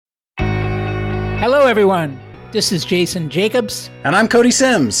Hello, everyone. This is Jason Jacobs. And I'm Cody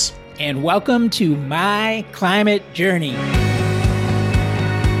Sims. And welcome to My Climate Journey.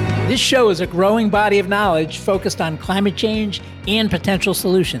 This show is a growing body of knowledge focused on climate change and potential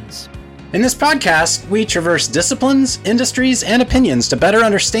solutions. In this podcast, we traverse disciplines, industries, and opinions to better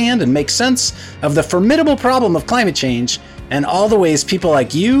understand and make sense of the formidable problem of climate change and all the ways people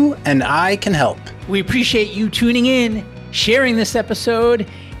like you and I can help. We appreciate you tuning in, sharing this episode,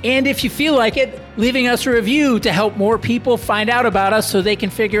 and if you feel like it, leaving us a review to help more people find out about us so they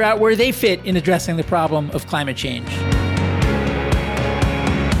can figure out where they fit in addressing the problem of climate change.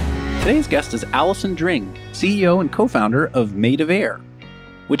 Today's guest is Allison Dring, CEO and co-founder of Made of Air,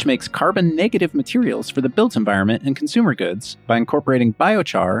 which makes carbon-negative materials for the built environment and consumer goods by incorporating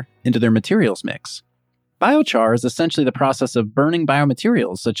biochar into their materials mix. Biochar is essentially the process of burning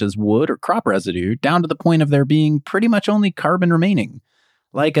biomaterials such as wood or crop residue down to the point of there being pretty much only carbon remaining,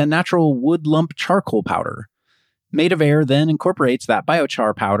 like a natural wood lump charcoal powder. Made of Air then incorporates that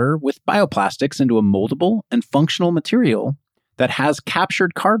biochar powder with bioplastics into a moldable and functional material that has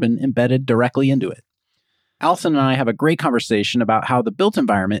captured carbon embedded directly into it. Allison and I have a great conversation about how the built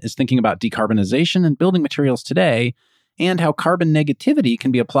environment is thinking about decarbonization and building materials today, and how carbon negativity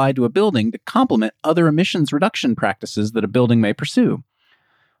can be applied to a building to complement other emissions reduction practices that a building may pursue.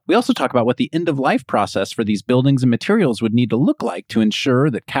 We also talk about what the end-of-life process for these buildings and materials would need to look like to ensure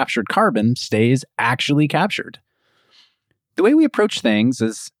that captured carbon stays actually captured. The way we approach things,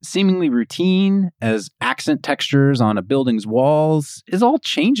 as seemingly routine as accent textures on a building's walls, is all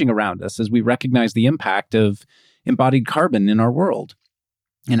changing around us as we recognize the impact of embodied carbon in our world.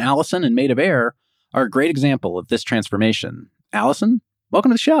 And Allison and Made of Air are a great example of this transformation. Allison,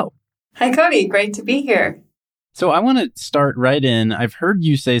 welcome to the show. Hi, Cody. Great to be here. So I want to start right in. I've heard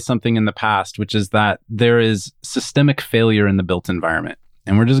you say something in the past, which is that there is systemic failure in the built environment.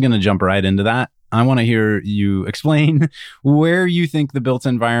 And we're just going to jump right into that. I want to hear you explain where you think the built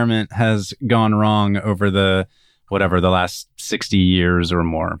environment has gone wrong over the last 60 years or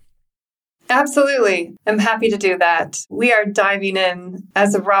more. Absolutely. I'm happy to do that. We are diving in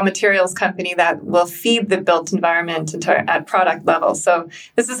as a raw materials company that will feed the built environment at product level. So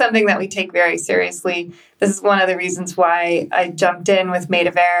this is something that we take very seriously. This is one of the reasons why I jumped in with Made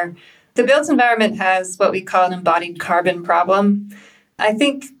of Air. The built environment has what we call an embodied carbon problem. I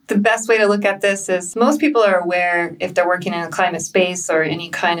think the best way to look at this is most people are aware, if they're working in a climate space or any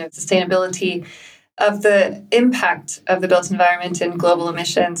kind of sustainability, of the impact of the built environment in global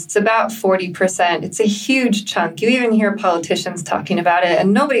emissions. It's about 40%. It's a huge chunk. You even hear politicians talking about it,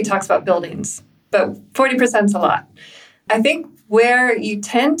 and nobody talks about buildings, but 40% is a lot. I think where you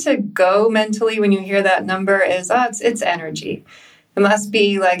tend to go mentally when you hear that number is, it's energy. It must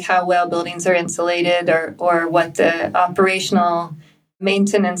be like how well buildings are insulated or what the operational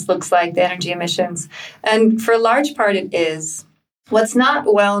maintenance looks like, the energy emissions. And for a large part, it is. What's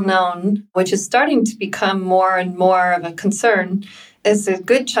not well known, which is starting to become more and more of a concern, is a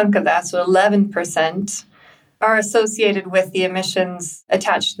good chunk of that, so 11%, are associated with the emissions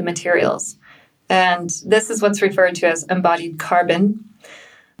attached to the materials. And this is what's referred to as embodied carbon.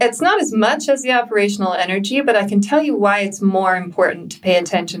 It's not as much as the operational energy, but I can tell you why it's more important to pay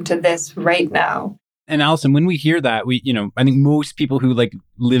attention to this right now. And Allison, when we hear that, I think most people who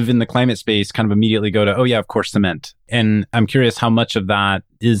live in the climate space kind of immediately go to, oh yeah, of course, cement. And I'm curious how much of that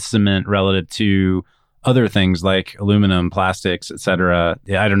is cement relative to other things like aluminum, plastics, et cetera.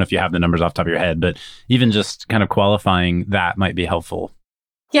 I don't know if you have the numbers off the top of your head, but even just kind of qualifying that might be helpful.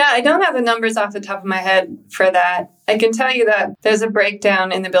 Yeah, I don't have the numbers off the top of my head for that. I can tell you that there's a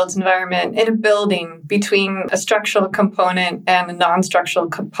breakdown in the built environment in a building between a structural component and a non-structural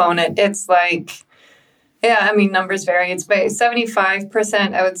component. It's numbers vary. It's by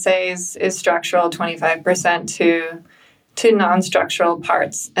 75%, I would say, is structural, 25% to non-structural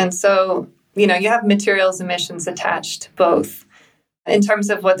parts. And so, you have materials emissions attached both. In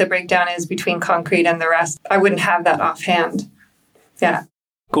terms of what the breakdown is between concrete and the rest, I wouldn't have that offhand. Yeah.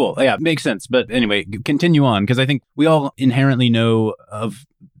 Cool. Yeah, makes sense. But anyway, continue on, because I think we all inherently know of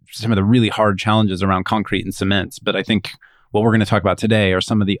some of the really hard challenges around concrete and cements. But I think what we're going to talk about today are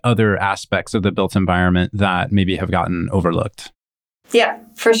some of the other aspects of the built environment that maybe have gotten overlooked. Yeah,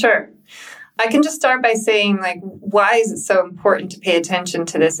 for sure. I can just start by saying, why is it so important to pay attention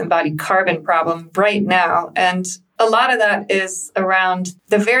to this embodied carbon problem right now? And a lot of that is around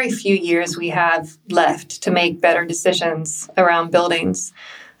the very few years we have left to make better decisions around buildings.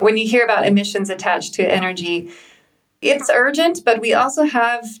 When you hear about emissions attached to energy, it's urgent, but we also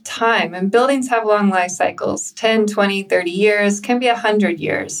have time, and buildings have long life cycles, 10, 20, 30 years, can be 100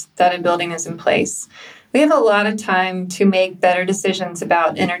 years that a building is in place. we have a lot of time to make better decisions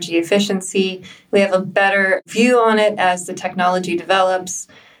about energy efficiency. We have a better view on it as the technology develops.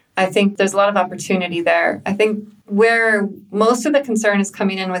 I think there's a lot of opportunity there. I think where most of the concern is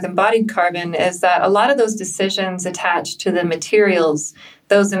coming in with embodied carbon is that a lot of those decisions attached to the materials,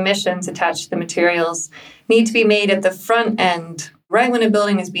 those emissions attached to the materials, need to be made at the front end, right when a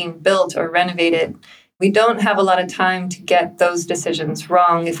building is being built or renovated. We don't have a lot of time to get those decisions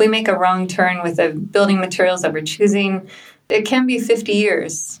wrong. If we make a wrong turn with the building materials that we're choosing, it can be 50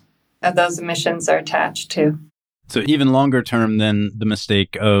 years that those emissions are attached to. So even longer term than the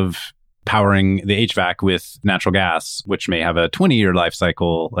mistake of powering the HVAC with natural gas, which may have a 20-year life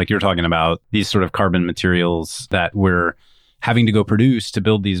cycle, like you're talking about, these sort of carbon materials that we're having to go produce to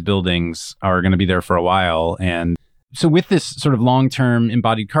build these buildings are going to be there for a while. And so with this sort of long-term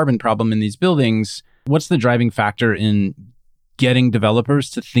embodied carbon problem in these buildings, what's the driving factor in getting developers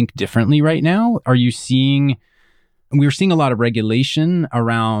to think differently right now? We're seeing a lot of regulation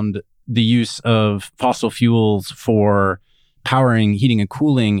around the use of fossil fuels for powering heating and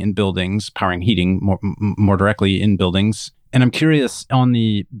cooling in buildings, powering heating more directly in buildings. And I'm curious, on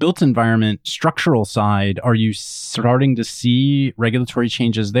the built environment structural side, are you starting to see regulatory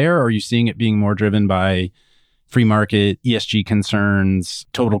changes there? Or are you seeing it being more driven by free market, ESG concerns,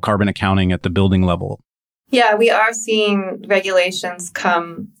 total carbon accounting at the building level? Yeah, we are seeing regulations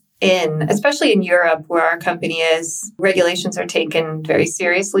come in, especially in Europe, where our company is. Regulations are taken very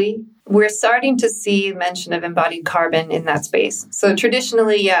seriously. We're starting to see mention of embodied carbon in that space. So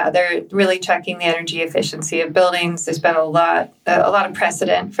traditionally, they're really checking the energy efficiency of buildings. There's been a lot of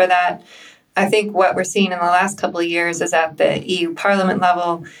precedent for that. I think what we're seeing in the last couple of years is at the EU Parliament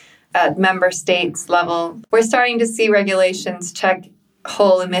level, at member states level, we're starting to see regulations check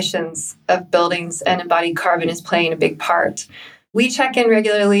whole emissions of buildings, and embodied carbon is playing a big part. We check in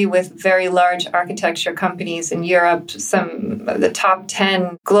regularly with very large architecture companies in Europe. Some of the top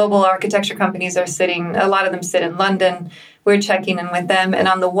 10 global architecture companies a lot of them sit in London. We're checking in with them. And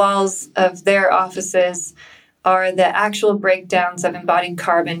on the walls of their offices are the actual breakdowns of embodied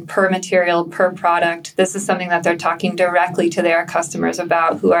carbon per material, per product. This is something that they're talking directly to their customers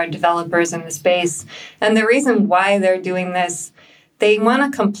about, who are developers in the space. And the reason why they're doing this, they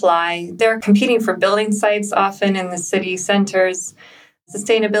want to comply. They're competing for building sites often in the city centers.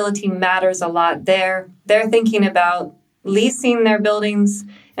 Sustainability matters a lot there. They're thinking about leasing their buildings.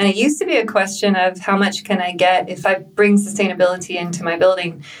 And it used to be a question of how much can I get if I bring sustainability into my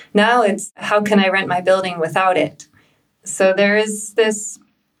building. Now it's how can I rent my building without it? So there is this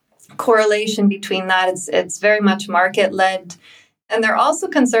correlation between that. It's very much market-led. And they're also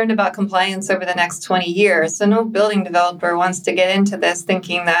concerned about compliance over the next 20 years. So no building developer wants to get into this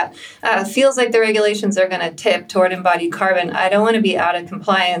thinking that feels like the regulations are going to tip toward embodied carbon. I don't want to be out of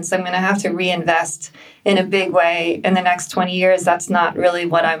compliance. I'm going to have to reinvest in a big way in the next 20 years. That's not really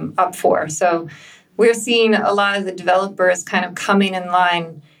what I'm up for. So we're seeing a lot of the developers kind of coming in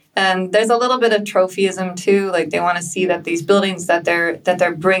line. And there's a little bit of trophyism too. Like they want to see that these buildings that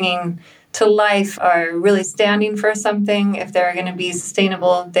they're bringing to life are really standing for something. If they're going to be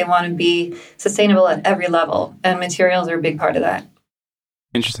sustainable, they want to be sustainable at every level. And materials are a big part of that.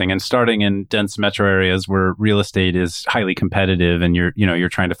 Interesting. And starting in dense metro areas where real estate is highly competitive and you're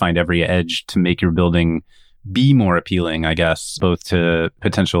trying to find every edge to make your building be more appealing, I guess, both to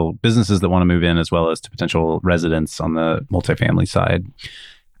potential businesses that want to move in as well as to potential residents on the multifamily side.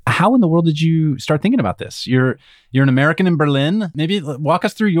 How in the world did you start thinking about this? You're an American in Berlin. Maybe walk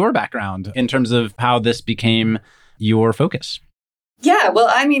us through your background in terms of how this became your focus. Yeah, well,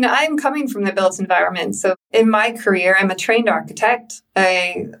 I mean, I'm coming from the built environment. So in my career, I'm a trained architect.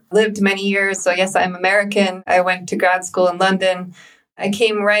 I lived many years. So yes, I'm American. I went to grad school in London. I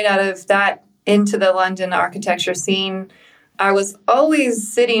came right out of that into the London architecture scene. I was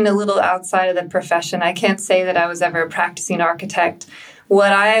always sitting a little outside of the profession. I can't say that I was ever a practicing architect.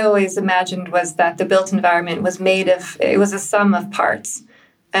 What I always imagined was that the built environment was a sum of parts,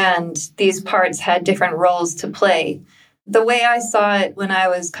 and these parts had different roles to play. The way I saw it when I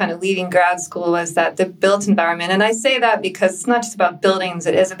was kind of leaving grad school was that the built environment, and I say that because it's not just about buildings,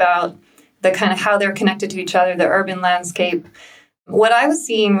 it is about the kind of how they're connected to each other, the urban landscape. What I was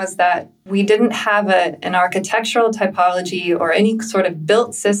seeing was that we didn't have an architectural typology or any sort of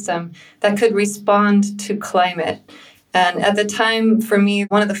built system that could respond to climate. And at the time, for me,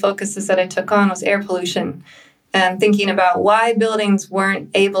 one of the focuses that I took on was air pollution and thinking about why buildings weren't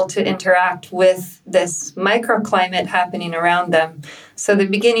able to interact with this microclimate happening around them. So the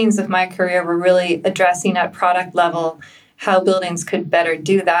beginnings of my career were really addressing at product level how buildings could better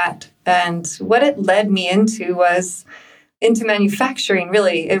do that. And what it led me into was into manufacturing,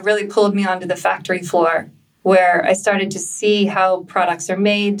 really. It really pulled me onto the factory floor, where I started to see how products are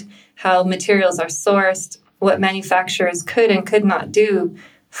made, how materials are sourced, what manufacturers could and could not do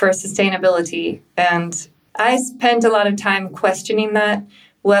for sustainability. And I spent a lot of time questioning that.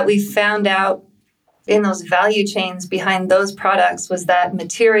 What we found out in those value chains behind those products was that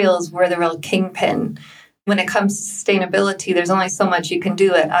materials were the real kingpin. When it comes to sustainability, there's only so much you can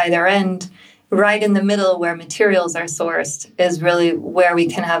do at either end. Right in the middle, where materials are sourced, is really where we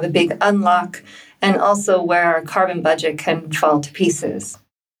can have a big unlock, and also where our carbon budget can fall to pieces.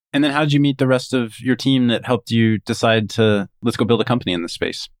 And then how did you meet the rest of your team that helped you decide to, let's go build a company in this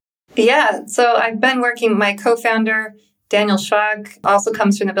space? Yeah, so I've been working, my co-founder, Daniel Schwag, also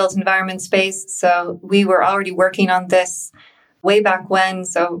comes from the built environment space. So we were already working on this way back when.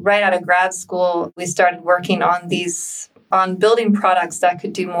 So right out of grad school, we started working on building products that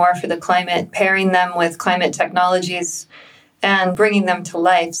could do more for the climate, pairing them with climate technologies and bringing them to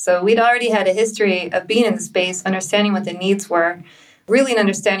life. So we'd already had a history of being in the space, understanding what the needs were, really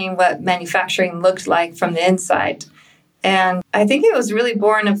understanding what manufacturing looked like from the inside. And I think it was really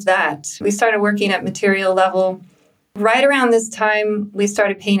born of that. We started working at material level. Right around this time, we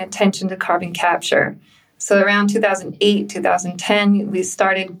started paying attention to carbon capture. So around 2008,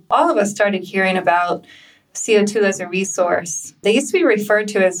 2010, all of us started hearing about CO2 as a resource. They used to be referred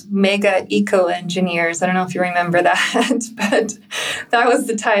to as mega eco-engineers. I don't know if you remember that, but that was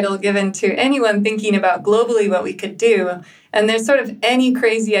the title given to anyone thinking about globally what we could do. And there's sort of any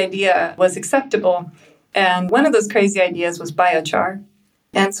crazy idea was acceptable. And one of those crazy ideas was biochar.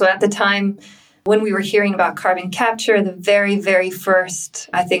 And so at the time, when we were hearing about carbon capture, the very, very first,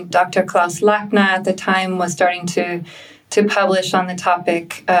 I think Dr. Klaus Lachner at the time was starting to publish on the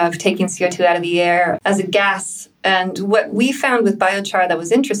topic of taking CO2 out of the air as a gas. And what we found with biochar that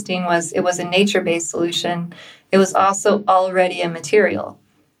was interesting was it was a nature-based solution. It was also already a material.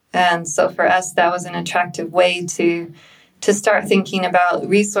 And so for us, that was an attractive way to start thinking about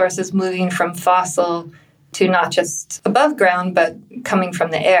resources moving from fossil to not just above ground, but coming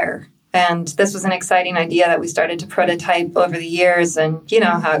from the air. And this was an exciting idea that we started to prototype over the years. And you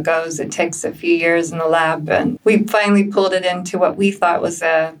know how it goes. It takes a few years in the lab. And we finally pulled it into what we thought was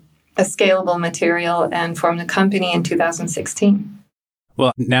a scalable material and formed a company in 2016.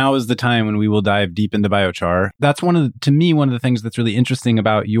 Well, now is the time when we will dive deep into biochar. That's to me, one of the things that's really interesting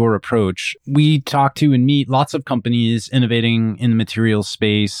about your approach. We talk to and meet lots of companies innovating in the materials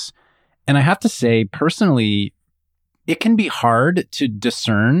space. And I have to say, personally, it can be hard to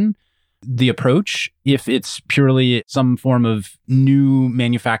discern the approach if it's purely some form of new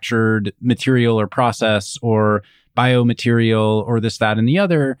manufactured material or process or biomaterial or this, that, and the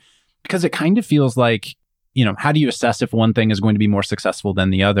other, because it kind of feels like, how do you assess if one thing is going to be more successful than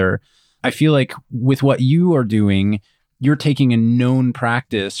the other? I feel like with what you are doing, you're taking a known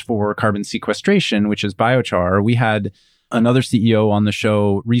practice for carbon sequestration, which is biochar. We had another CEO on the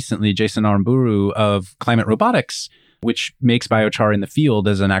show recently, Jason Aramburu of Climate Robotics, which makes biochar in the field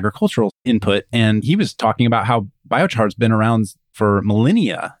as an agricultural input. And he was talking about how biochar has been around for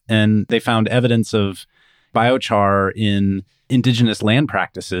millennia. And they found evidence of biochar in indigenous land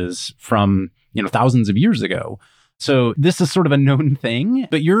practices from, thousands of years ago. So this is sort of a known thing,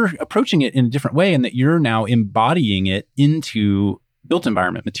 but you're approaching it in a different way in that you're now embodying it into built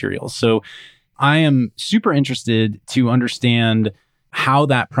environment materials. So I am super interested to understand how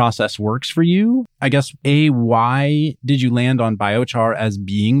that process works for you. I guess, why did you land on biochar as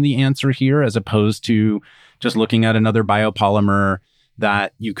being the answer here, as opposed to just looking at another biopolymer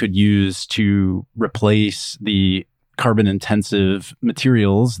that you could use to replace the carbon intensive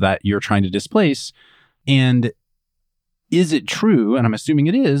materials that you're trying to displace? And is it true, and I'm assuming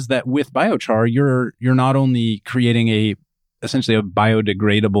it is, that with biochar, you're not only creating essentially a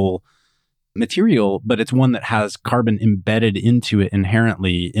biodegradable material, but it's one that has carbon embedded into it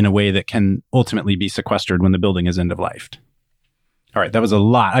inherently in a way that can ultimately be sequestered when the building is end of life? All right, that was a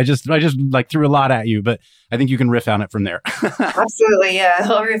lot. I just threw a lot at you, but I think you can riff on it from there. Absolutely, yeah,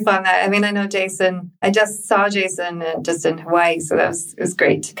 I'll riff on that. I mean, I know Jason. I just saw Jason just in Hawaii, so it was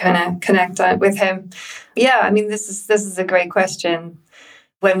great to kind of connect with him. Yeah, I mean, this is a great question.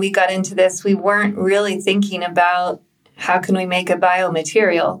 When we got into this, we weren't really thinking about how can we make a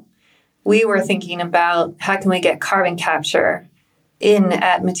biomaterial. We were thinking about how can we get carbon capture in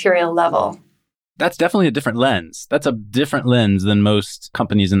at material level. That's definitely a different lens. That's a different lens than most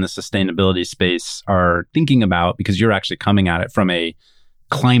companies in the sustainability space are thinking about, because you're actually coming at it from a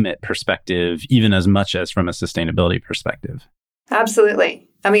climate perspective, even as much as from a sustainability perspective. Absolutely.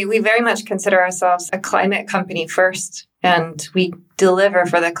 I mean, we very much consider ourselves a climate company first, and we deliver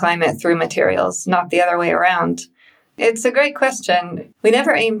for the climate through materials, not the other way around. It's a great question. We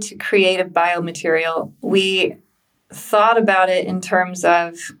never aimed to create a biomaterial. We thought about it in terms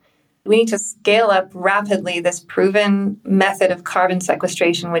of we need to scale up rapidly this proven method of carbon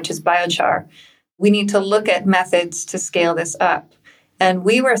sequestration, which is biochar. We need to look at methods to scale this up. And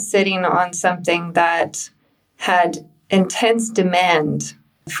we were sitting on something that had intense demand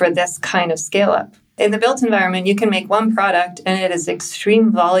for this kind of scale up. In the built environment, you can make one product and it is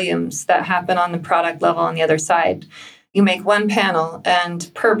extreme volumes that happen on the product level on the other side. You make one panel and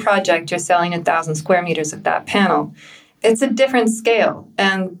per project, you're selling 1,000 square meters of that panel. It's a different scale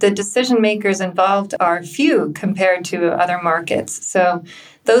and the decision makers involved are few compared to other markets. So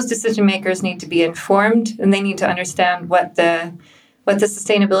those decision makers need to be informed and they need to understand what the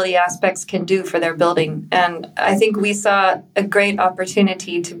sustainability aspects can do for their building. And I think we saw a great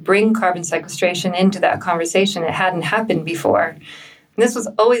opportunity to bring carbon sequestration into that conversation. It hadn't happened before. And this was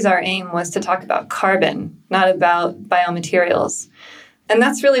always our aim, was to talk about carbon, not about biomaterials. And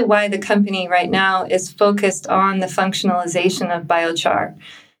that's really why the company right now is focused on the functionalization of biochar.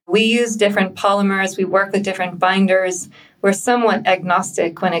 We use different polymers. We work with different binders. We're somewhat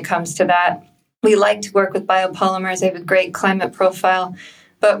agnostic when it comes to that. We like to work with biopolymers. They have a great climate profile.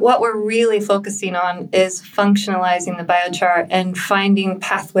 But what we're really focusing on is functionalizing the biochar and finding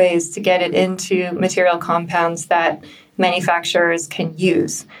pathways to get it into material compounds that manufacturers can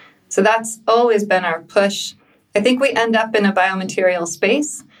use. So that's always been our push. I think we end up in a biomaterial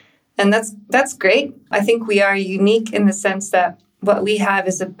space, and that's great. I think we are unique in the sense that what we have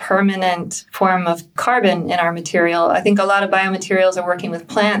is a permanent form of carbon in our material. I think a lot of biomaterials are working with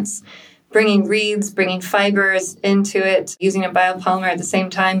plants, bringing reeds, bringing fibers into it, using a biopolymer at the same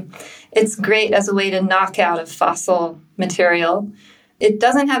time. It's great as a way to knock out a fossil material. It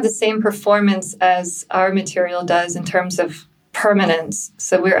doesn't have the same performance as our material does in terms of permanence.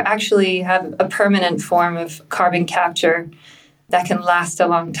 So we actually have a permanent form of carbon capture that can last a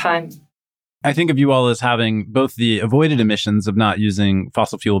long time. I think of you all as having both the avoided emissions of not using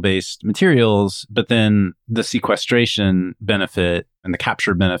fossil fuel-based materials, but then the sequestration benefit and the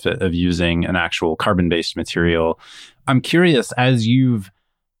capture benefit of using an actual carbon-based material. I'm curious, as you've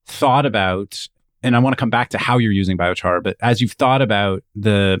thought about, and I want to come back to how you're using biochar, but as you've thought about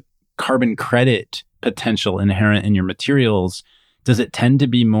the carbon credit potential inherent in your materials, does it tend to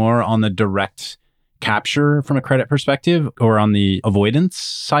be more on the direct capture from a credit perspective or on the avoidance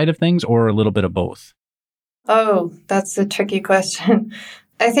side of things, or a little bit of both? Oh, that's a tricky question.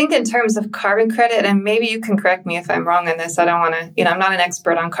 I think in terms of carbon credit, and maybe you can correct me if I'm wrong on this. I don't want to, I'm not an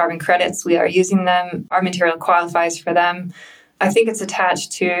expert on carbon credits. We are using them. Our material qualifies for them. I think it's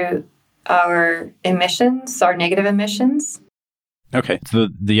attached to our emissions, our negative emissions. Okay. So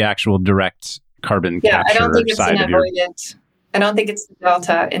the actual direct carbon capture I don't think it's side an of your... avoided. I don't think it's the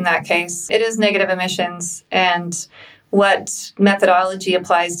delta in that case. It is negative emissions. And what methodology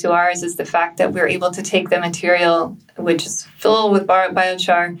applies to ours is the fact that we're able to take the material, which is filled with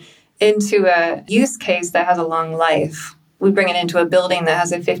biochar, into a use case that has a long life. We bring it into a building that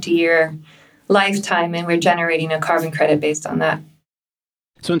has a 50-year lifetime, and we're generating a carbon credit based on that.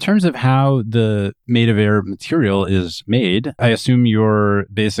 So in terms of how the Made of Air material is made, I assume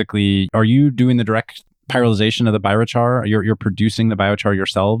are you doing the direct pyrolyzation of the biochar? You're producing the biochar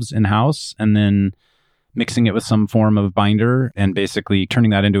yourselves in-house and then mixing it with some form of binder and basically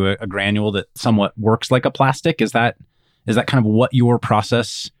turning that into a granule that somewhat works like a plastic? Is that kind of what your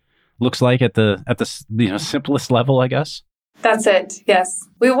process looks like at the simplest level, I guess? That's it, yes.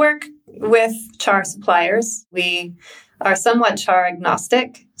 We work with char suppliers. We are somewhat char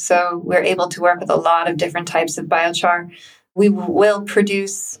agnostic, so we're able to work with a lot of different types of biochar. We will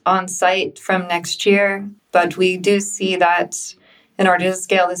produce on site from next year, but we do see that in order to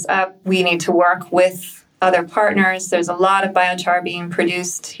scale this up, we need to work with other partners. There's a lot of biochar being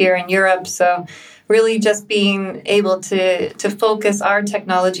produced here in Europe, so really just being able to focus our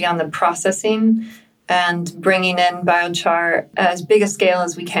technology on the processing and bringing in biochar as big a scale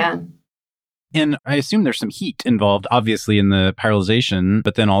as we can. And I assume there's some heat involved, obviously, in the pyrolyzation,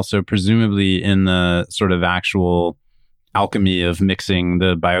 but then also presumably in the sort of actual alchemy of mixing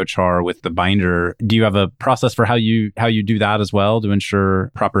the biochar with the binder. Do you have a process for how you do that as well to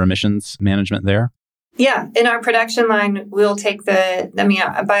ensure proper emissions management there? Yeah, in our production line, we'll take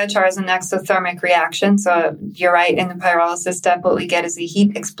biochar is an exothermic reaction. So you're right, in the pyrolysis step, what we get is a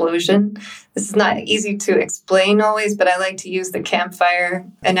heat explosion. This is not easy to explain always, but I like to use the campfire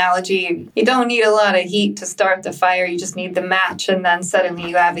analogy. You don't need a lot of heat to start the fire. You just need the match, and then suddenly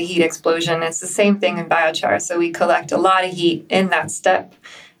you have a heat explosion. It's the same thing in biochar. So we collect a lot of heat in that step,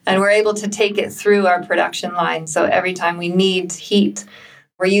 and we're able to take it through our production line. So every time we need heat,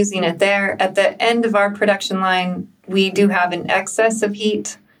 we're using it there. At the end of our production line, we do have an excess of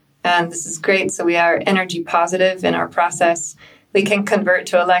heat, and this is great. So we are energy positive in our process. We can convert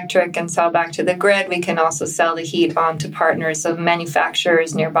to electric and sell back to the grid. We can also sell the heat on to partners of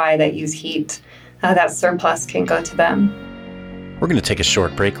manufacturers nearby that use heat. That surplus can go to them. We're going to take a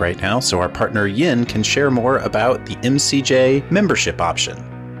short break right now so our partner Yin can share more about the MCJ membership option.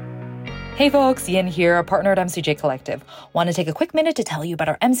 Hey folks, Yin here, a partner at MCJ Collective. Want to take a quick minute to tell you about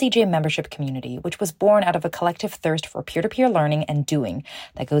our MCJ membership community, which was born out of a collective thirst for peer-to-peer learning and doing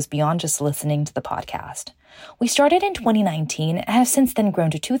that goes beyond just listening to the podcast. We started in 2019 and have since then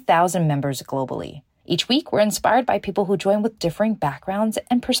grown to 2,000 members globally. Each week, we're inspired by people who join with differing backgrounds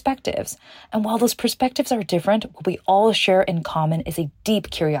and perspectives. And while those perspectives are different, what we all share in common is a deep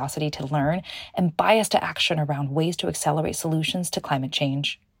curiosity to learn and bias to action around ways to accelerate solutions to climate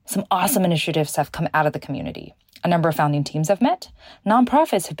change. Some awesome initiatives have come out of the community. A number of founding teams have met,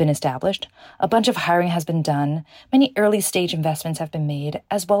 nonprofits have been established, a bunch of hiring has been done, many early-stage investments have been made,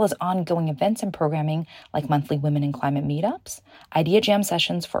 as well as ongoing events and programming like monthly Women in Climate meetups, idea jam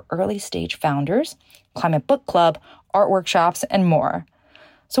sessions for early-stage founders, climate book club, art workshops, and more.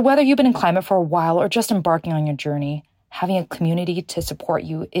 So whether you've been in climate for a while or just embarking on your journey, having a community to support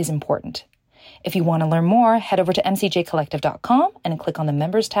you is important. If you want to learn more, head over to mcjcollective.com and click on the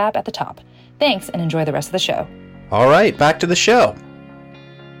Members tab at the top. Thanks, and enjoy the rest of the show. All right, back to the show.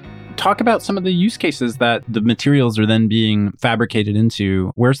 Talk about some of the use cases that the materials are then being fabricated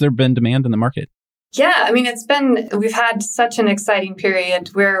into. Where's there been demand in the market? Yeah, I mean, we've had such an exciting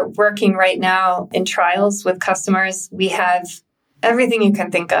period. We're working right now in trials with customers. We have everything you can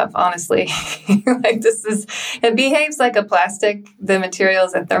think of, honestly. It behaves like a plastic. The material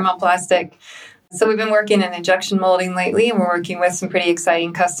is a thermoplastic. So we've been working in injection molding lately, and we're working with some pretty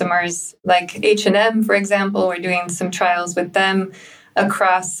exciting customers like H&M, for example. We're doing some trials with them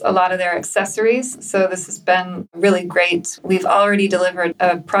across a lot of their accessories. So this has been really great. We've already delivered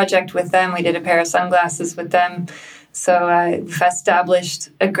a project with them. We did a pair of sunglasses with them. So we've established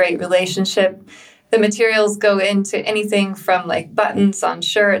a great relationship. The materials go into anything from like buttons on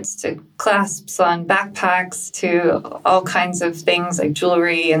shirts to clasps on backpacks to all kinds of things like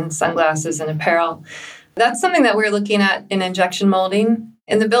jewelry and sunglasses and apparel. That's something that we're looking at in injection molding.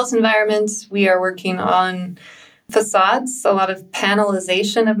 In the built environment, we are working on facades, a lot of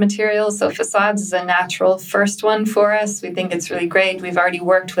panelization of materials. So facades is a natural first one for us. We think it's really great. We've already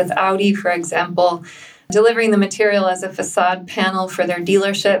worked with Audi, for example, delivering the material as a facade panel for their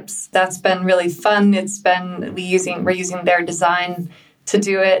dealerships. That's been really fun. We're using their design to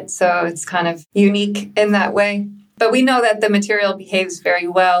do it. So it's kind of unique in that way. But we know that the material behaves very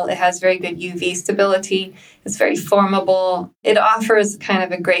well. It has very good UV stability. It's very formable. It offers kind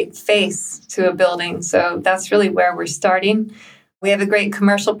of a great face to a building. So that's really where we're starting. We have a great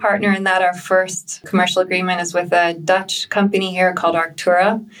commercial partner in that our first commercial agreement is with a Dutch company here called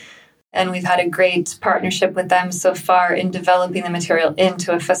Arctura. And we've had a great partnership with them so far in developing the material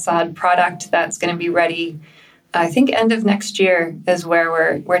into a facade product that's going to be ready, I think, end of next year is where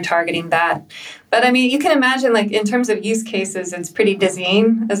we're targeting that. But I mean, you can imagine, like, in terms of use cases, it's pretty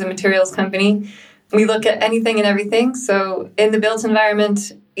dizzying as a materials company. We look at anything and everything. So in the built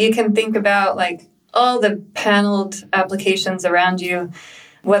environment, you can think about, like, all the paneled applications around you,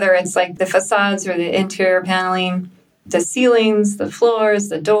 whether it's, like, the facades or the interior paneling, the ceilings, the floors,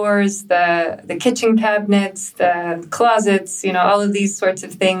 the doors, the kitchen cabinets, the closets, all of these sorts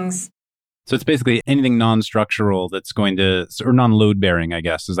of things. So it's basically anything non-structural that's going to, or non-load bearing, I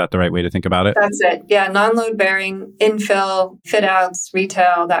guess. Is that the right way to think about it? That's it. Yeah, non-load bearing, infill, fit outs,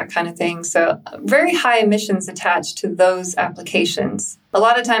 retail, that kind of thing. So very high emissions attached to those applications. A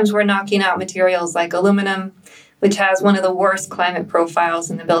lot of times we're knocking out materials like aluminum, which has one of the worst climate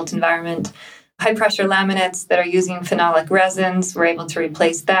profiles in the built environment. High pressure laminates that are using phenolic resins, we're able to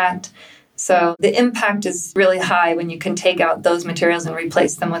replace that. So the impact is really high when you can take out those materials and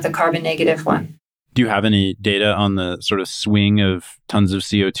replace them with a carbon negative one. Do you have any data on the sort of swing of tons of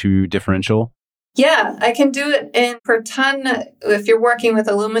CO2 differential? Yeah, I can do it in per ton. If you're working with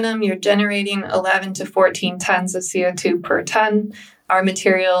aluminum, you're generating 11 to 14 tons of CO2 per ton. Our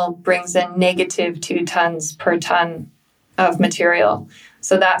material brings in negative 2 tons per ton of material.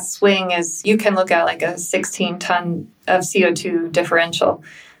 So that swing is, you can look at like a 16 ton of CO2 differential.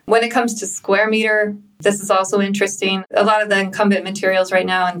 When it comes to square meter, this is also interesting. A lot of the incumbent materials right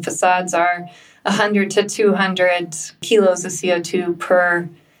now in facades are 100 to 200 kilos of CO2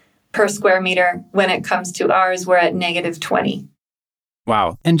 per square meter. When it comes to ours, we're at negative 20.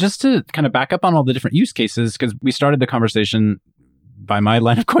 Wow. And just to kind of back up on all the different use cases, because we started the conversation by my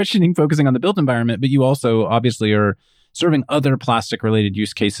line of questioning, focusing on the built environment, but you also obviously are serving other plastic-related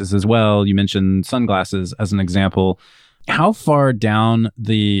use cases as well. You mentioned sunglasses as an example. How far down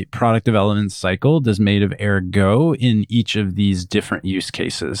the product development cycle does Made of Air go in each of these different use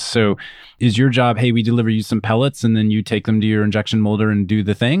cases? So is your job, hey, we deliver you some pellets and then you take them to your injection molder and do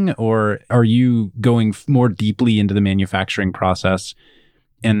the thing? Or are you going more deeply into the manufacturing process?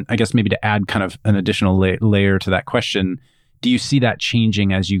 And I guess maybe to add kind of an additional layer to that question, do you see that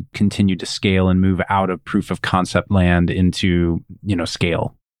changing as you continue to scale and move out of proof of concept land into,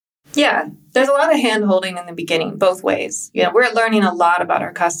 scale? Yeah, there's a lot of hand-holding in the beginning, both ways. We're learning a lot about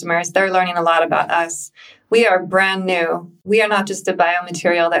our customers. They're learning a lot about us. We are brand new. We are not just a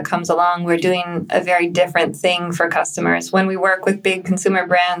biomaterial that comes along. We're doing a very different thing for customers. When we work with big consumer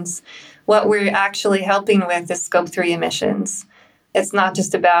brands, what we're actually helping with is Scope 3 emissions. It's not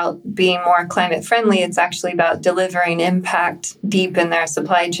just about being more climate friendly. It's actually about delivering impact deep in their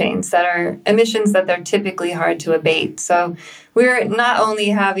supply chains that are emissions that they're typically hard to abate. So we're not only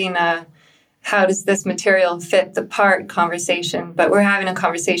having a how does this material fit the part conversation, but we're having a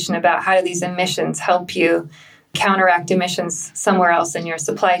conversation about how do these emissions help you counteract emissions somewhere else in your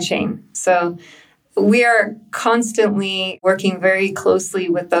supply chain. So we are constantly working very closely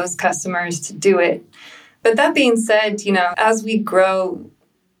with those customers to do it. But that being said, as we grow,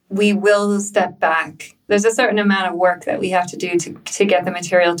 we will step back. There's a certain amount of work that we have to do to get the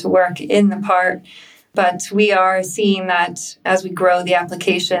material to work in the part. But we are seeing that as we grow the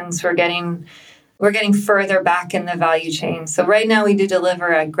applications, we're getting further back in the value chain. So right now we do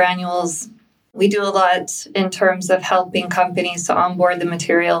deliver at granules. We do a lot in terms of helping companies to onboard the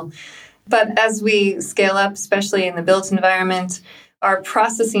material. But as we scale up, especially in the built environment, our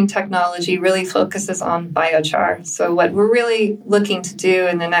processing technology really focuses on biochar. So what we're really looking to do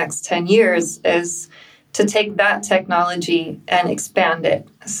in the next 10 years is to take that technology and expand it.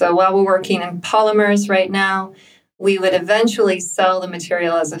 So while we're working in polymers right now, we would eventually sell the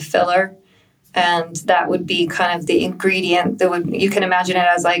material as a filler. And that would be kind of the ingredient you can imagine it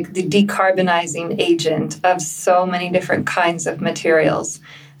as like the decarbonizing agent of so many different kinds of materials.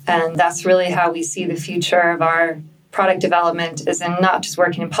 And that's really how we see the future of our product development is in not just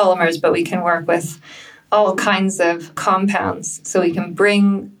working in polymers, but we can work with all kinds of compounds. So we can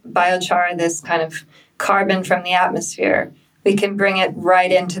bring biochar, this kind of carbon from the atmosphere. We can bring it right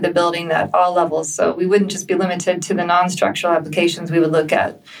into the building at all levels. So we wouldn't just be limited to the non-structural applications. We would look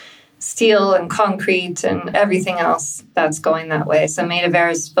at steel and concrete and everything else that's going that way. So Made of Air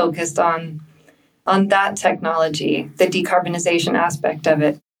is focused on that technology, the decarbonization aspect of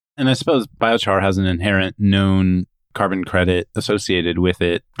it. And I suppose biochar has an inherent known carbon credit associated with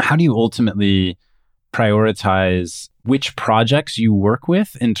it. How do you ultimately prioritize which projects you work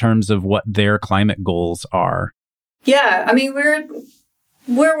with in terms of what their climate goals are? Yeah, I mean,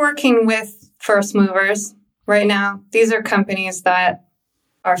 we're working with first movers right now. These are companies that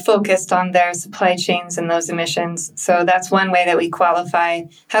are focused on their supply chains and those emissions. So that's one way that we qualify.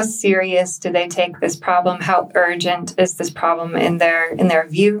 How serious do they take this problem? How urgent is this problem in their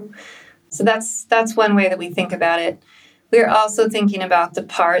view? So that's one way that we think about it. We're also thinking about the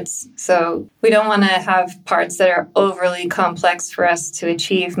parts. So we don't want to have parts that are overly complex for us to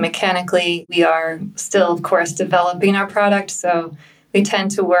achieve mechanically. We are still, of course, developing our product. So we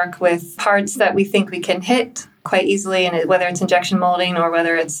tend to work with parts that we think we can hit quite easily, and whether it's injection molding or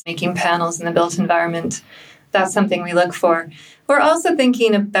whether it's making panels in the built environment, that's something we look for. We're also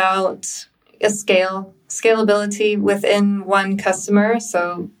thinking about scalability within one customer.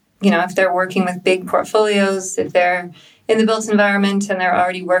 So, if they're working with big portfolios, if they're in the built environment and they're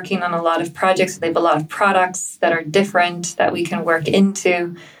already working on a lot of projects, they have a lot of products that are different that we can work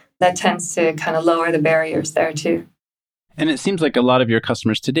into, that tends to kind of lower the barriers there too. And it seems like a lot of your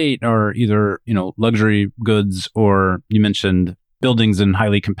customers to date are either, luxury goods, or you mentioned buildings in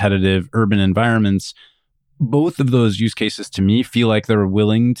highly competitive urban environments. Both of those use cases to me feel like they're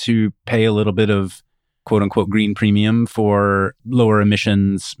willing to pay a little bit of quote unquote green premium for lower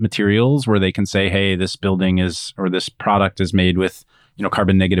emissions materials, where they can say, hey, this building is, or this product is made with,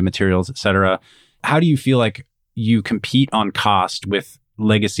 carbon negative materials, et cetera. How do you feel like you compete on cost with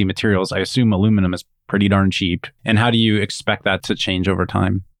legacy materials? I assume aluminum is pretty darn cheap. And how do you expect that to change over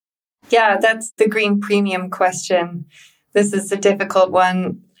time? Yeah, that's the green premium question. This is a difficult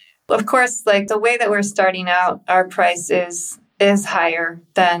one. Of course, like the way that we're starting out, our price is higher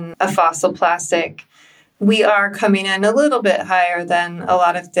than a fossil plastic. We are coming in a little bit higher than a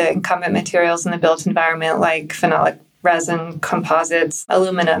lot of the incumbent materials in the built environment, like phenolic resin, composites,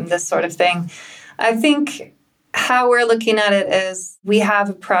 aluminum, this sort of thing. I think how we're looking at it is we have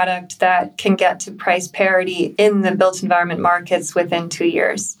a product that can get to price parity in the built environment markets within 2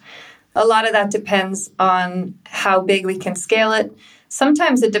 years. A lot of that depends on how big we can scale it.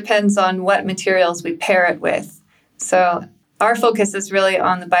 Sometimes it depends on what materials we pair it with. So our focus is really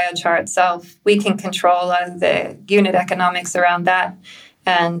on the biochar itself. We can control the unit economics around that,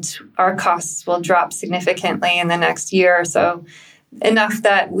 and our costs will drop significantly in the next year or so, enough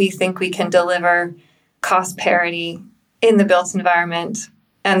that we think we can deliver cost parity in the built environment.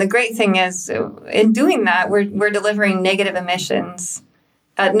 And the great thing is, in doing that, we're delivering negative emissions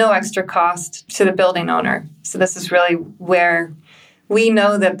at no extra cost to the building owner. So this is really where we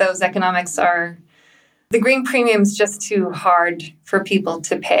know that those economics are, the green premium is just too hard for people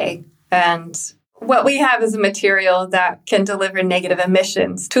to pay. And what we have is a material that can deliver negative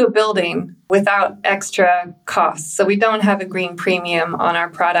emissions to a building without extra costs. So we don't have a green premium on our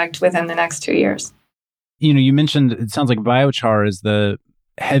product within the next 2 years. You mentioned, it sounds like biochar is the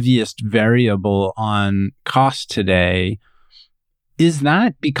heaviest variable on cost today. Is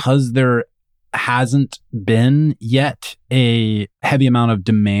that because there hasn't been yet a heavy amount of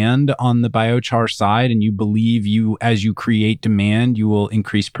demand on the biochar side, and you believe as you create demand, you will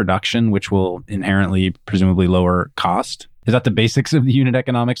increase production, which will inherently, presumably, lower cost? Is that the basics of the unit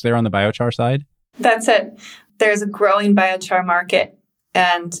economics there on the biochar side? That's it. There's a growing biochar market,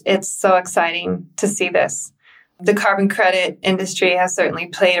 and it's so exciting to see this. The carbon credit industry has certainly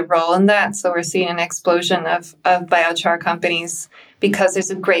played a role in that. So we're seeing an explosion of biochar companies because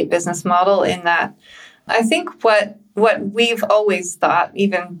there's a great business model in that. I think what we've always thought,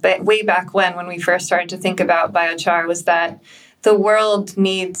 even way back when we first started to think about biochar, was that the world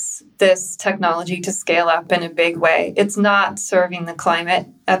needs this technology to scale up in a big way. It's not serving the climate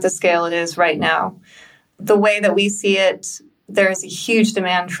at the scale it is right now. The way that we see it, there's a huge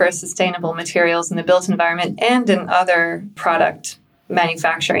demand for sustainable materials in the built environment and in other product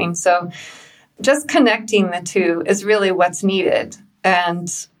manufacturing. So just connecting the two is really what's needed. And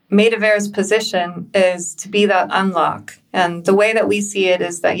Made of Air's position is to be that unlock. And the way that we see it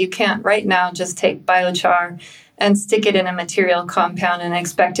is that you can't right now just take biochar and stick it in a material compound and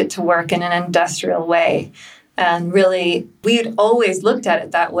expect it to work in an industrial way. And really, we'd always looked at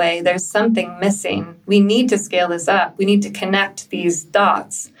it that way. There's something missing. We need to scale this up. We need to connect these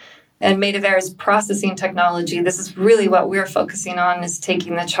dots. And Made of Air's processing technology, this is really what we're focusing on, is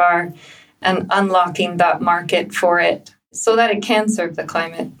taking the char and unlocking that market for it so that it can serve the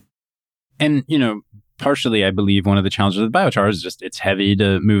climate. And, partially, I believe one of the challenges with biochar is just it's heavy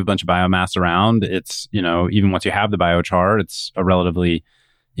to move a bunch of biomass around. It's, even once you have the biochar, it's a relatively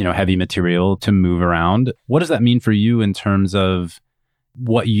heavy material to move around. What does that mean for you in terms of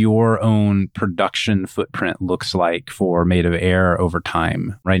what your own production footprint looks like for Made of Air over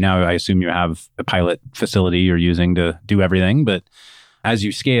time? Right now, I assume you have a pilot facility you're using to do everything, but as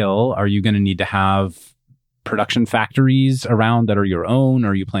you scale, are you going to need to have production factories around that are your own? Or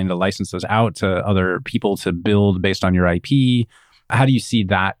are you planning to license those out to other people to build based on your IP? How do you see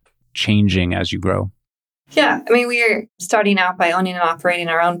that changing as you grow? Yeah, we are starting out by owning and operating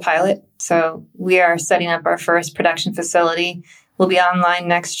our own pilot. So we are setting up our first production facility. We'll be online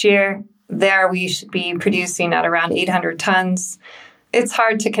next year. There we should be producing at around 800 tons. It's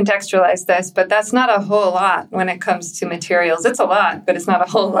hard to contextualize this, but that's not a whole lot when it comes to materials. It's a lot, but it's not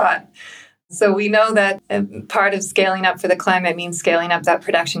a whole lot. So we know that part of scaling up for the climate means scaling up that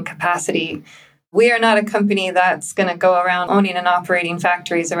production capacity. We are not a company that's going to go around owning and operating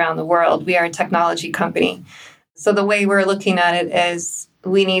factories around the world. We are a technology company. So the way we're looking at it is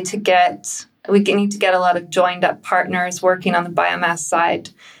we need to get a lot of joined up partners working on the biomass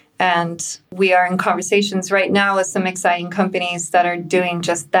side. And we are in conversations right now with some exciting companies that are doing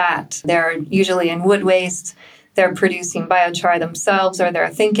just that. They're usually in wood waste. They're producing biochar themselves, or they're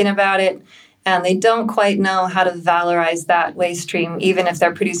thinking about it. And they don't quite know how to valorize that waste stream. Even if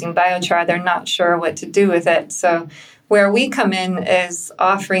they're producing biochar, they're not sure what to do with it. So where we come in is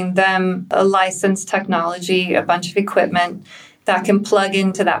offering them a licensed technology, a bunch of equipment that can plug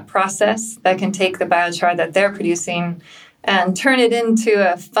into that process, that can take the biochar that they're producing and turn it into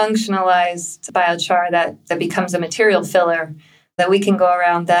a functionalized biochar that becomes a material filler that we can go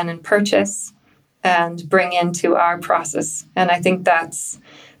around then and purchase and bring into our process. And I think that's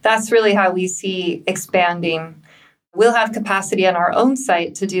really how we see expanding. We'll have capacity on our own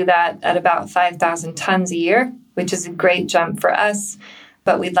site to do that at about 5,000 tons a year, which is a great jump for us.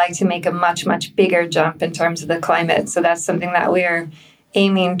 But we'd like to make a much, much bigger jump in terms of the climate. So that's something that we're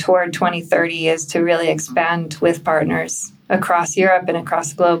aiming toward 2030, is to really expand with partners across Europe and across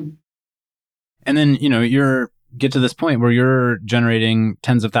the globe. And then, get to this point where you're generating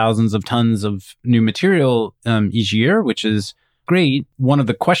tens of thousands of tons of new material each year, which is great. One of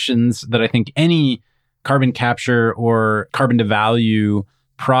the questions that I think any carbon capture or carbon to value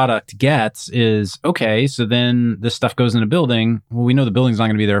product gets is, okay, so then this stuff goes in a building. Well, we know the building's not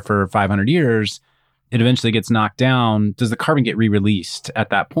going to be there for 500 years. It eventually gets knocked down. Does the carbon get re-released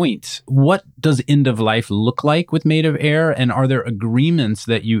at that point? What does end of life look like with Made of Air? And are there agreements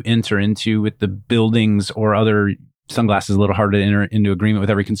that you enter into with the buildings or other sunglasses? A little harder to enter into agreement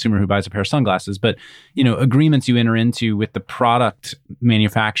with every consumer who buys a pair of sunglasses, but agreements you enter into with the product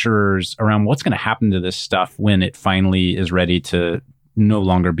manufacturers around what's going to happen to this stuff when it finally is ready to no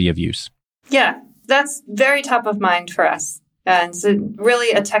longer be of use. Yeah, that's very top of mind for us. And so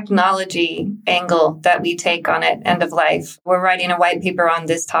really a technology angle that we take on it, end of life. We're writing a white paper on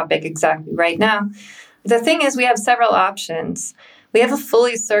this topic exactly right now. The thing is, we have several options. We have a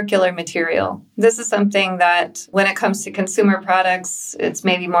fully circular material. This is something that when it comes to consumer products, it's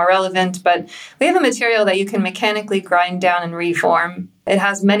maybe more relevant, but we have a material that you can mechanically grind down and reform. It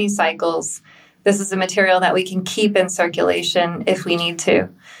has many cycles. This is a material that we can keep in circulation if we need to.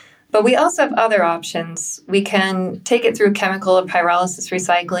 But we also have other options. We can take it through chemical or pyrolysis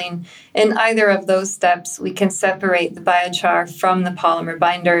recycling. In either of those steps, we can separate the biochar from the polymer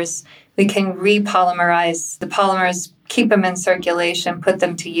binders. We can repolymerize the polymers, keep them in circulation, put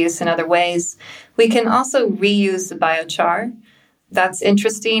them to use in other ways. We can also reuse the biochar. That's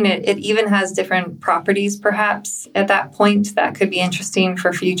interesting. It even has different properties, perhaps, at that point that could be interesting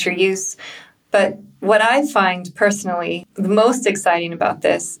for future use. But what I find personally the most exciting about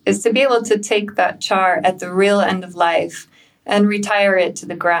this is to be able to take that char at the real end of life and retire it to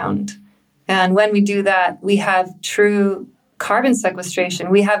the ground. And when we do that, we have true carbon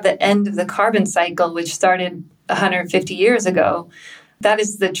sequestration. We have the end of the carbon cycle, which started 150 years ago. That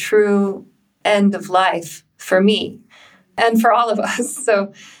is the true end of life for me and for all of us.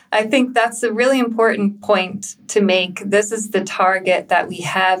 So I think that's a really important point to make. This is the target that we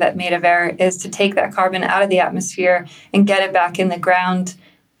have at Made of Air, is to take that carbon out of the atmosphere and get it back in the ground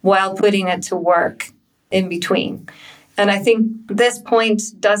while putting it to work in between. And I think this point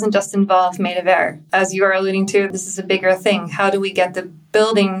doesn't just involve Made of Air. As you are alluding to, this is a bigger thing. How do we get the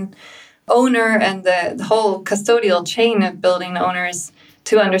building owner and the whole custodial chain of building owners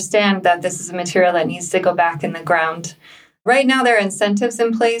to understand that this is a material that needs to go back in the ground? Right now, there are incentives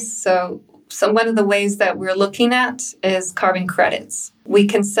in place. So one of the ways that we're looking at is carbon credits. We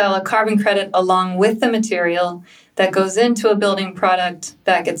can sell a carbon credit along with the material that goes into a building product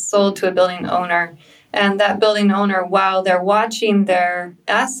that gets sold to a building owner. And that building owner, while they're watching their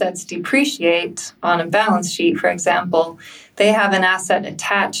assets depreciate on a balance sheet, for example, they have an asset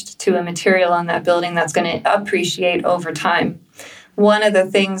attached to a material on that building that's going to appreciate over time. One of the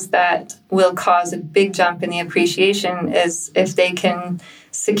things that will cause a big jump in the appreciation is if they can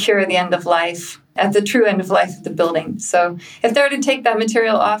secure the end of life, at the true end of life of the building. So if they were to take that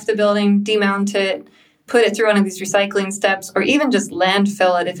material off the building, demount it, put it through one of these recycling steps, or even just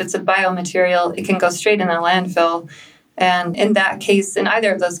landfill it. If it's a biomaterial, it can go straight in a landfill. And in that case, in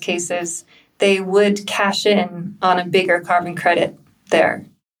either of those cases, they would cash in on a bigger carbon credit there.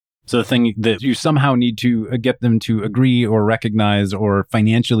 So the thing that you somehow need to get them to agree or recognize or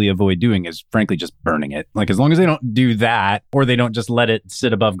financially avoid doing is, frankly, just burning it. Like, as long as they don't do that, or they don't just let it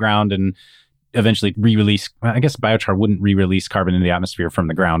sit above ground and eventually re-release. I guess biochar wouldn't re-release carbon into the atmosphere from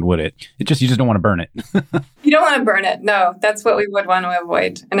the ground, would it? You just don't want to burn it. You don't want to burn it. No, that's what we would want to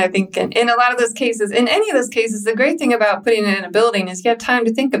avoid. And I think in a lot of those cases, in any of those cases, the great thing about putting it in a building is you have time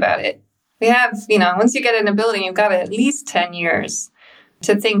to think about it. We have, once you get it in a building, you've got at least 10 years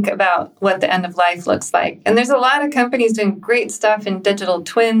to think about what the end of life looks like. And there's a lot of companies doing great stuff in digital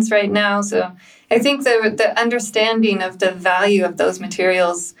twins right now. So I think the understanding of the value of those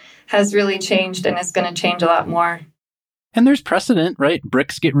materials has really changed, and it's going to change a lot more. And there's precedent, right?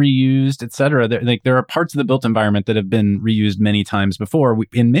 Bricks get reused, et cetera. There are parts of the built environment that have been reused many times before.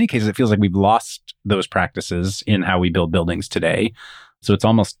 In many cases, it feels like we've lost those practices in how we build buildings today. So it's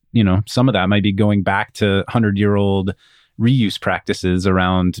almost, some of that might be going back to 100-year-old reuse practices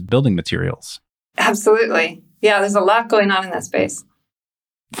around building materials. Absolutely. Yeah, there's a lot going on in that space.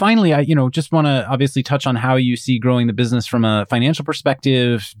 Finally, I just want to obviously touch on how you see growing the business from a financial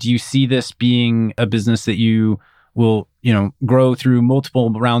perspective. Do you see this being a business that you will, grow through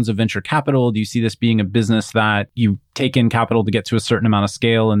multiple rounds of venture capital? Do you see this being a business that you take in capital to get to a certain amount of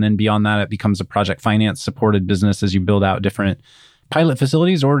scale, and then beyond that, it becomes a project finance supported business as you build out different pilot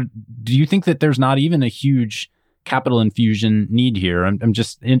facilities? Or do you think that there's not even a huge capital infusion need here? I'm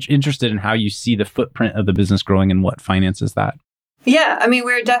just interested in how you see the footprint of the business growing and what finances that. Yeah,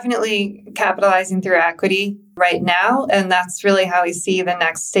 we're definitely capitalizing through equity right now, and that's really how we see the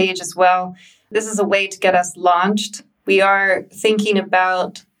next stage as well. This is a way to get us launched. We are thinking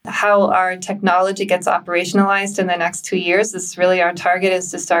about how our technology gets operationalized in the next 2 years. This is really our target,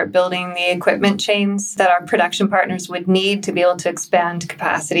 is to start building the equipment chains that our production partners would need to be able to expand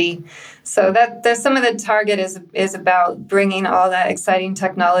capacity. So that's some of the target is about bringing all that exciting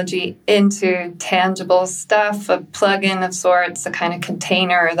technology into tangible stuff, a plug-in of sorts, a kind of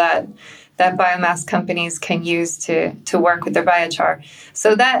container that biomass companies can use to work with their biochar.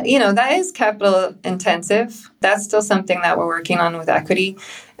 So that is capital intensive. That's still something that we're working on with equity.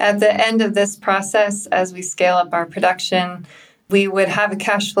 At the end of this process, as we scale up our production, we would have a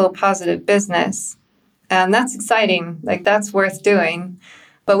cash flow positive business. And that's exciting. Like, that's worth doing.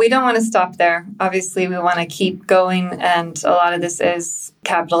 But we don't want to stop there. Obviously, we want to keep going. And a lot of this is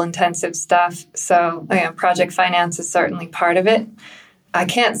capital intensive stuff. So project finance is certainly part of it. I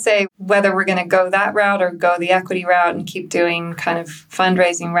can't say whether we're going to go that route or go the equity route and keep doing kind of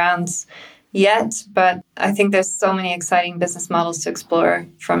fundraising rounds yet, but I think there's so many exciting business models to explore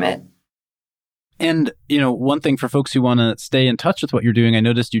from it. And, one thing for folks who want to stay in touch with what you're doing, I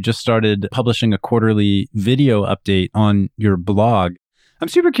noticed you just started publishing a quarterly video update on your blog. I'm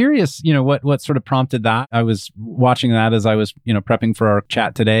super curious, what sort of prompted that. I was watching that as I was, prepping for our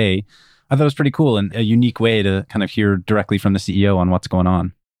chat today. I thought it was pretty cool and a unique way to kind of hear directly from the CEO on what's going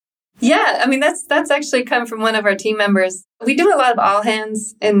on. Yeah, that's actually come from one of our team members. We do a lot of all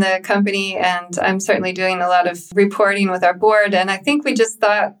hands in the company, and I'm certainly doing a lot of reporting with our board. And I think we just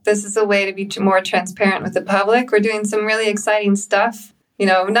thought this is a way to be more transparent with the public. We're doing some really exciting stuff.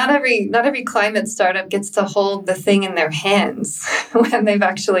 Not every climate startup gets to hold the thing in their hands when they've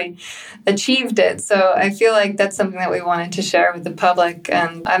actually achieved it. So I feel like that's something that we wanted to share with the public.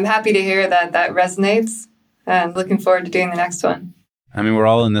 And I'm happy to hear that resonates, and looking forward to doing the next one. I mean, we're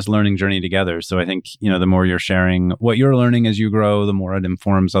all in this learning journey together. So I think, the more you're sharing what you're learning as you grow, the more it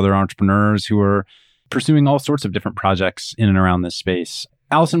informs other entrepreneurs who are pursuing all sorts of different projects in and around this space.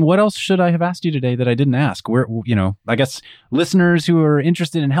 Allison, what else should I have asked you today that I didn't ask? Where, I guess listeners who are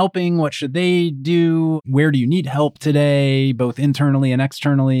interested in helping, what should they do? Where do you need help today, both internally and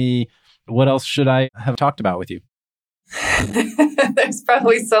externally? What else should I have talked about with you? There's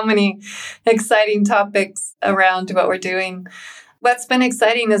probably so many exciting topics around what we're doing. What's been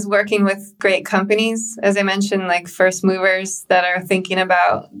exciting is working with great companies, as I mentioned, like first movers that are thinking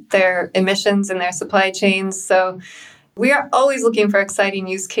about their emissions and their supply chains. So we are always looking for exciting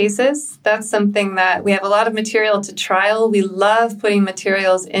use cases. That's something that we have a lot of material to trial. We love putting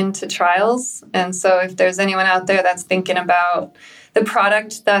materials into trials. And so if there's anyone out there that's thinking about the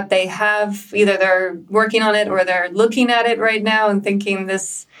product that they have, either they're working on it or they're looking at it right now and thinking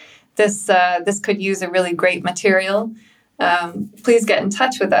this could use a really great material, please get in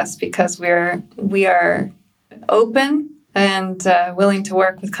touch with us, because we are open and willing to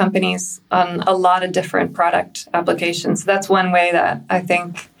work with companies on a lot of different product applications. That's one way that I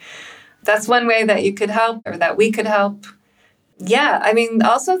think, that's one way that you could help, or that we could help. Yeah,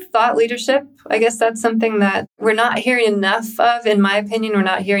 also thought leadership. I guess that's something that we're not hearing enough of, in my opinion. We're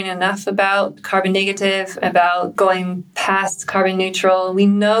not hearing enough about carbon negative, about going past carbon neutral. We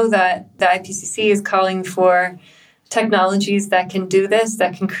know that the IPCC is calling for technologies that can do this,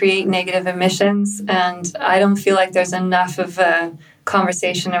 that can create negative emissions. And I don't feel like there's enough of a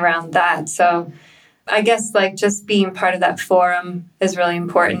conversation around that. So I guess just being part of that forum is really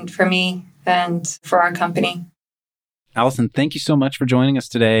important for me and for our company. Allison, thank you so much for joining us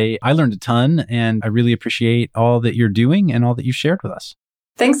today. I learned a ton, and I really appreciate all that you're doing and all that you shared with us.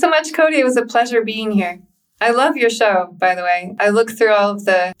 Thanks so much, Cody. It was a pleasure being here. I love your show, by the way. I look through all of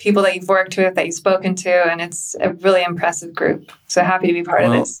the people that you've worked with, that you've spoken to, and it's a really impressive group. So happy to be part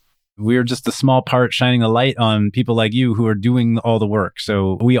of this. We're just a small part shining a light on people like you who are doing all the work.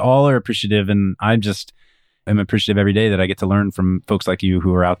 So we all are appreciative, and I'm appreciative every day that I get to learn from folks like you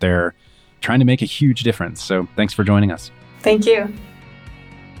who are out there trying to make a huge difference. So thanks for joining us. Thank you.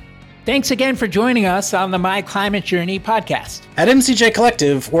 Thanks again for joining us on the My Climate Journey podcast. At MCJ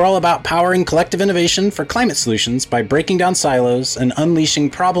Collective, we're all about powering collective innovation for climate solutions by breaking down silos and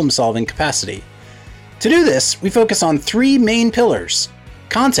unleashing problem-solving capacity. To do this, we focus on 3 main pillars: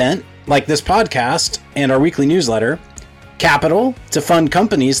 content, like this podcast and our weekly newsletter; capital, to fund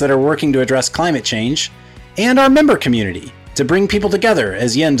companies that are working to address climate change; and our member community, to bring people together,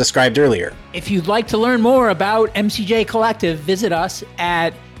 as Yen described earlier. If you'd like to learn more about MCJ Collective, visit us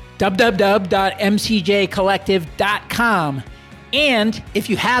at www.mcjcollective.com. And if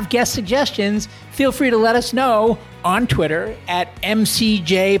you have guest suggestions, feel free to let us know on Twitter at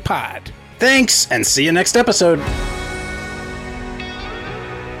MCJPod. Thanks, and see you next episode.